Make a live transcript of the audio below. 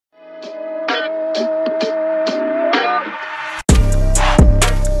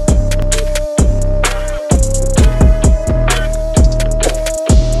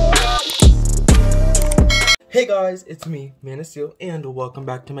guys, it's me, Manna Steel, and welcome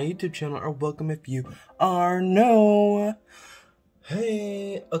back to my YouTube channel, or welcome if you are new.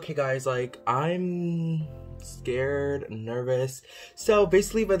 Hey, okay guys, like, I'm scared, nervous. So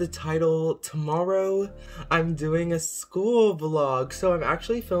basically by the title, tomorrow I'm doing a school vlog. So I'm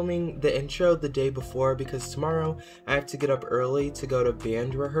actually filming the intro the day before because tomorrow I have to get up early to go to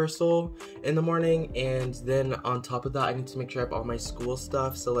band rehearsal in the morning, and then on top of that I need to make sure I have all my school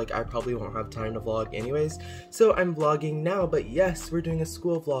stuff, so like I probably won't have time to vlog anyways. So I'm vlogging now, but yes, we're doing a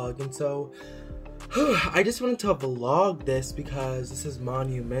school vlog, and so I just wanted to vlog this because this is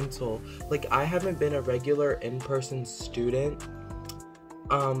monumental. Like, I haven't been a regular in-person student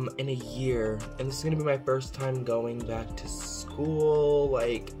in a year, and this is gonna be my first time going back to school.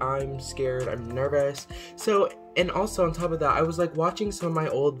 Like, I'm scared, I'm nervous. So, and also on top of that, I was like watching some of my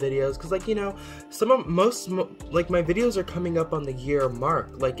old videos, because like, you know, like my videos are coming up on the year mark.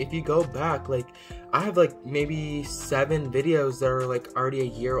 Like, if you go back, like I have like maybe 7 videos that are like already a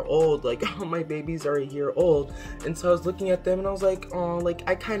year old. Like, all my babies are a year old, and so I was looking at them and I was like, oh, like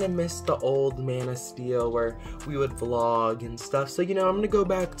I kind of miss the old Manna Steel where we would vlog and stuff. So, you know, I'm gonna go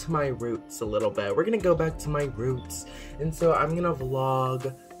back to my roots a little bit. We're gonna go back to my roots, and so I'm gonna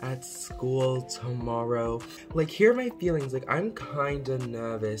vlog at school tomorrow. Like, here are my feelings. Like, I'm kind of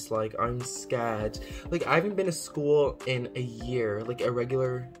nervous, like I'm scared. Like, I haven't been to school in a year, like a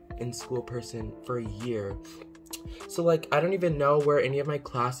regular in-school person for a year. So like, I don't even know where any of my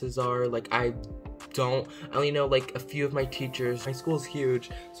classes are. Like, I only know like a few of my teachers. My school's huge,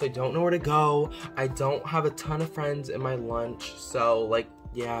 so I don't know where to go. I don't have a ton of friends in my lunch, so like,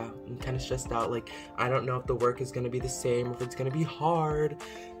 yeah, I'm kind of stressed out. Like, I don't know if the work is gonna be the same, or if it's gonna be hard.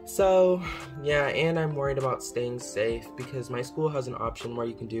 So yeah, and I'm worried about staying safe because my school has an option where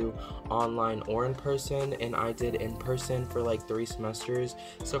you can do online or in person, and I did in person for like 3 semesters.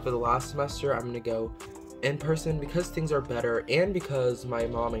 So for the last semester, I'm gonna go in person because things are better, and because my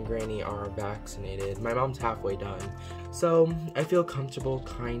mom and granny are vaccinated. My mom's halfway done, so I feel comfortable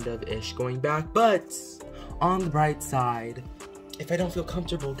kind of ish going back. But on the bright side, if I don't feel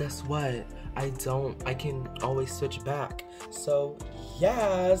comfortable, guess what? I can always switch back. So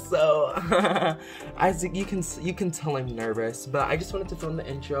yeah, so as you can tell I'm nervous, but I just wanted to film the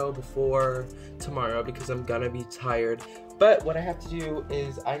intro before tomorrow because I'm gonna be tired. But what I have to do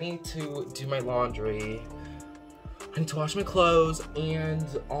is I need to do my laundry, I need to wash my clothes, and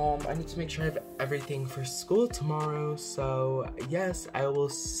I need to make sure I have everything for school tomorrow. So yes, I will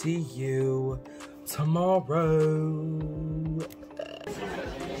see you tomorrow.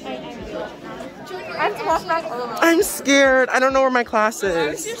 I have to wash my clothes. I'm scared. I don't know where my class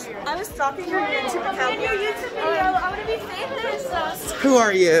is. I was stalking your YouTube account. Your YouTube video. I want to be famous. Who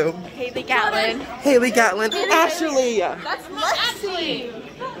are you? Haley Gatlin. Haley Gatlin. Ashley. That's Ashley.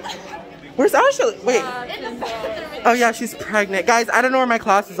 Where's Ashley? Wait. Oh yeah, she's pregnant. Guys, I don't know where my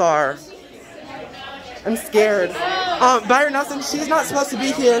classes are. I'm scared. Byron Nelson, she's not supposed to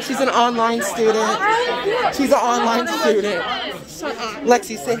be here. She's an online student. She's an online student.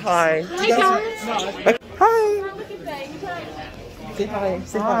 Lexi, say hi. Hi, guys. Hi. Say hi.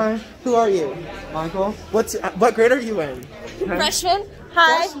 Say hi. Who are you? Michael. What grade are you in? Freshman.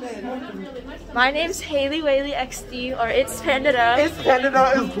 Hi. Freshman. My name's Haley Whaley XD, or it's Pandada. It's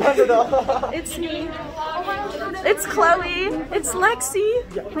Canada. It's Canada. It's me. It's Chloe. It's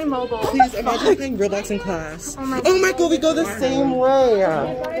Lexi. Yeah. My mobile. Please imagine playing Roblox in class. Oh my God, we go the same way.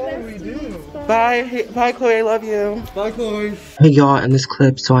 We do. Bye. Hey, bye, Chloe. I love you. Bye, Chloe. Hey y'all, in this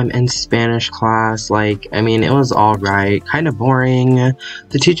clip, so I'm in Spanish class. Like, I mean, it was alright, kind of boring.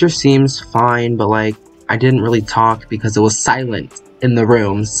 The teacher seems fine, but like, I didn't really talk because it was silent in the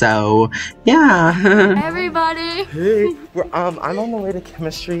room, so yeah. Hi, everybody. Hey, I'm on the way to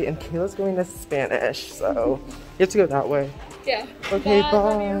chemistry, and Kayla's going to Spanish, so you have to go that way. Yeah. Okay,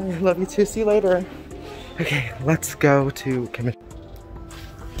 bye. Love you too. See you later. Okay, let's go to chemistry.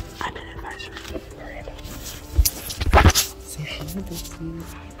 I'm an advisor. Say hi, Dixie.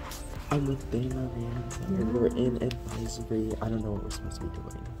 I'm with Dana and we're in advisory. I don't know what we're supposed to be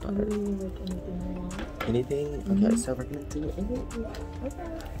doing, but anything? Okay, so we're gonna do anything.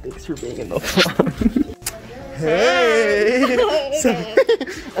 Thanks for being in the vlog. Hey! So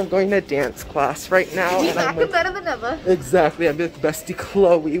I'm going to dance class right now, and I'm with better than ever. exactly. I'm with bestie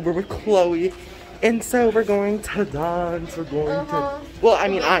Chloe. We're with Chloe, and so we're going to dance. We're going to. Well, I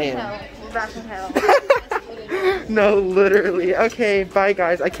mean, I am. We're back in hell. No, literally. Okay, bye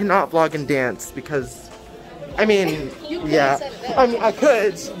guys. I cannot vlog and dance because, I mean, yeah. I mean, I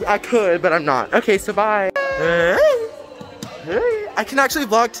could, but I'm not. Okay, so bye. Hey. I can actually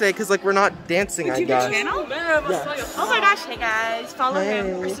vlog today because like we're not dancing, I guess. Channel? Yeah. Oh my gosh, hey guys, follow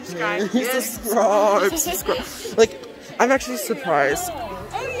him or subscribe. Subscribe. Like, I'm actually surprised.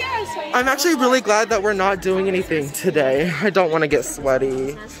 Oh yes. I'm actually really glad that we're not doing anything today. I don't want to get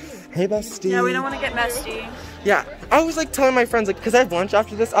sweaty. Hey, bestie. Yeah, we don't want to get messy. Yeah, I was like telling my friends, like, because I have lunch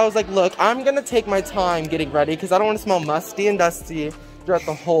after this, I was like, look, I'm gonna take my time getting ready because I don't want to smell musty and dusty throughout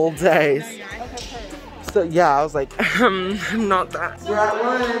the whole day. So yeah, I was like, I'm not that. We're at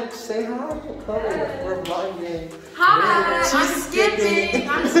lunch. Say hi, Chloe. We're vlogging. Hi, She's skipping.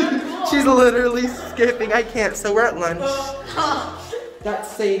 She's literally skipping. I can't. So we're at lunch.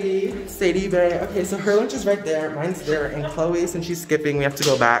 That's Sadie. Sadie Bay. Okay, so her lunch is right there. Mine's there. And Chloe, since she's skipping, we have to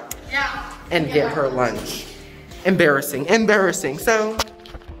go back and get her lunch. Embarrassing. Embarrassing. So,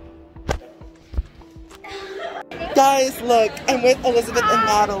 guys, look. I'm with Elizabeth and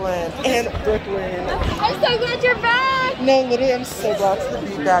Madeline and Brooklyn. I'm so glad you're back. No, literally, I'm so glad to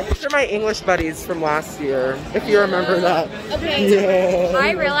be back. These are my English buddies from last year, if you remember that. Okay. Yeah.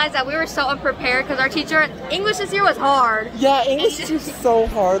 I realized that we were so unprepared because our teacher English this year was hard. Yeah, English is so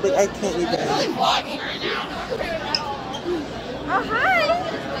hard. Like, I can't even. Oh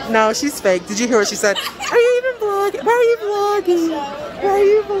hi. No, she's fake. Did you hear what she said? Are you even vlogging? Why are you vlogging? Why are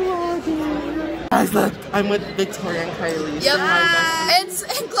you vlogging? Guys, look, I'm with Victoria and Kylie. Yep. Say hi,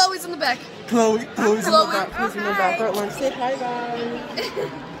 And Chloe's in the back. Chloe's in the Chloe. back. Chloe's in the back. We're at lunch. Say hi,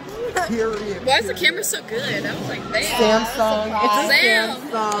 guys. Period. Why is the camera so good? I was like, damn. Samsung. It's a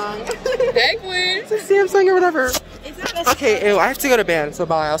Samsung. Hey, Queen. It's a Samsung or whatever. Okay, ew, I have to go to band, so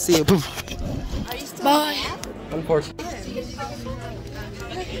bye. I'll see you. Bye. Unfortunately.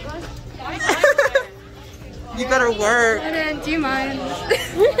 You better work. Do you mind?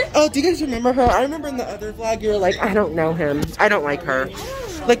 Oh, do you guys remember her? I remember in the other vlog you were like, I don't know him. I don't like her.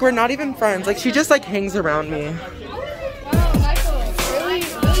 Like, we're not even friends. Like, she just like hangs around me.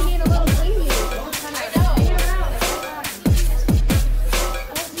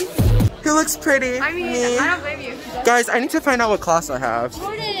 Who looks pretty? I mean, me. I don't blame you. Guys, I need to find out what class I have.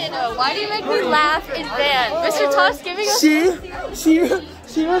 Jordan, why do you make me laugh in band? Mr. Todd's giving us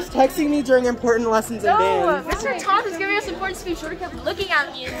She was texting me during important lessons in band. Mr. Todd is giving us important speech. Jordan kept looking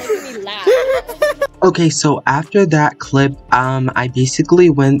at me and making me laugh. Okay, so after that clip, I basically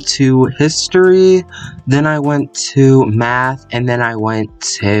went to history, then I went to math, and then I went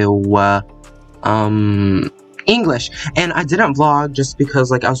to, English. And I didn't vlog just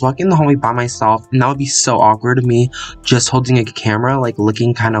because, like, I was walking the hallway by myself, and that would be so awkward of me just holding a camera, like,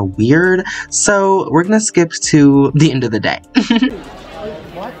 looking kind of weird. So we're gonna skip to the end of the day.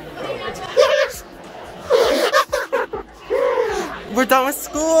 We're done with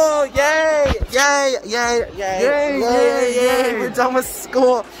school! Yay! Yay! Yay! Yay! Yay! Yay! Yay! We're done with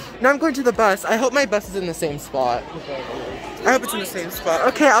school. Now I'm going to the bus. I hope my bus is in the same spot. I hope it's in the same spot.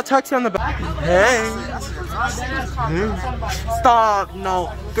 Okay, I'll talk to you on the bus. Hey! Stop!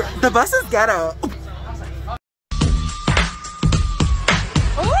 No. The bus is ghetto.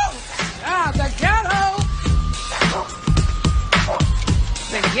 Ah, the ghetto!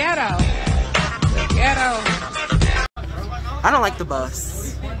 The ghetto! The ghetto! I don't like the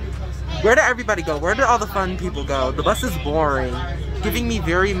bus. Where did everybody go? Where did all the fun people go? The bus is boring. Giving me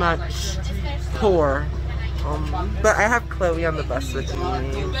very much poor. But I have Chloe on the bus with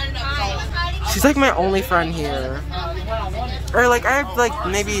me. She's like my only friend here. Or like I have like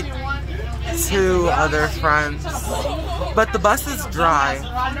maybe 2 other friends. But the bus is dry.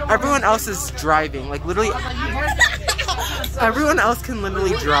 Everyone else is driving. Like literally everyone else can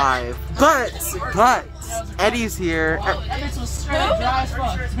literally drive. But Eddie's here. Ed?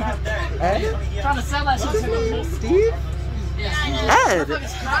 Steve? Ed.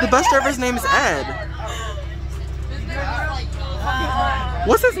 The bus driver's name is Ed.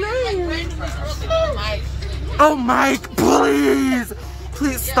 What's his name? Oh, Mike, please!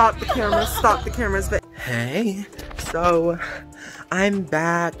 Please stop the camera, stop the cameras. But hey, so I'm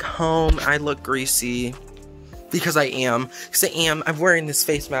back home. I look greasy because I am. I'm wearing this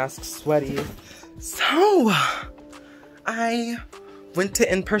face mask, sweaty. So, I went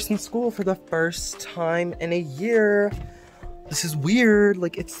to in-person school for the first time in a year. This is weird.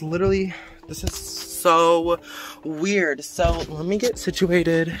 Like, it's literally, this is so weird. So, let me get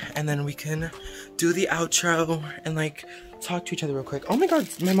situated and then we can do the outro and, like, talk to each other real quick. Oh my god,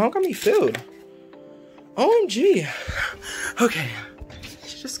 my mom got me food. OMG. Okay.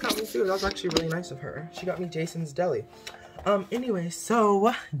 She just got me food. That was actually really nice of her. She got me Jason's Deli. Anyway,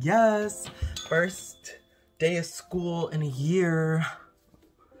 so, yes, first day of school in a year.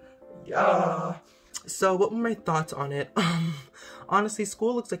 Yeah. So, what were my thoughts on it? honestly,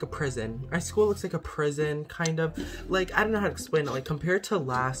 school looks like a prison. Our school looks like a prison, kind of. Like, I don't know how to explain it. Like, compared to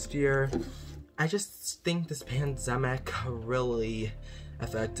last year, I just think this pandemic really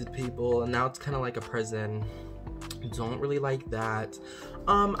affected people, and now it's kind of like a prison. Don't really like that.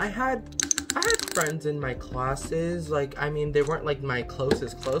 I had friends in my classes. Like, I mean, they weren't like my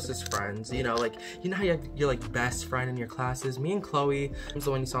closest friends, you know, like, you know how you have your like best friend in your classes. Me and Chloe, who's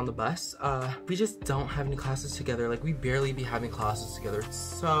the one you saw on the bus, we just don't have any classes together. Like, we barely be having classes together. It's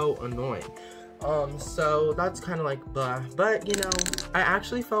so annoying. So that's kind of like blah, but you know, I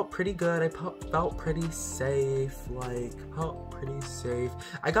actually felt pretty good. I felt pretty safe,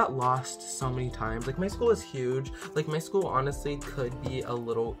 I got lost so many times. Like, my school is huge. Like, my school honestly could be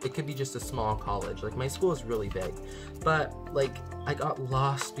it could be just a small college. Like, my school is really big, but like, I got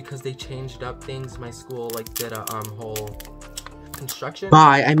lost because they changed up things. My school like did a whole construction.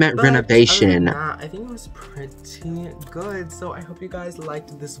 Bye, I meant renovation. I think it was pretty good. So I hope you guys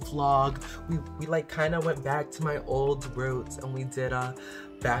liked this vlog. We like kind of went back to my old roots, and we did a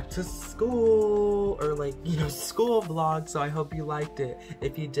back to school, or like, you know, school vlog. So I hope you liked it.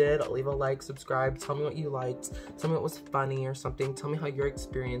 If you did, leave a like, subscribe, tell me what you liked, tell me what was funny or something, tell me how your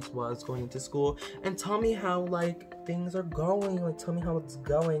experience was going into school, and tell me how like things are going, like tell me how it's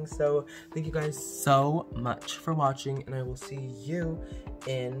going. So thank you guys so much for watching, and I will see you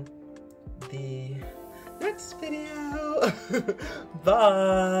in the next video.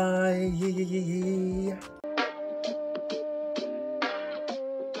 Bye.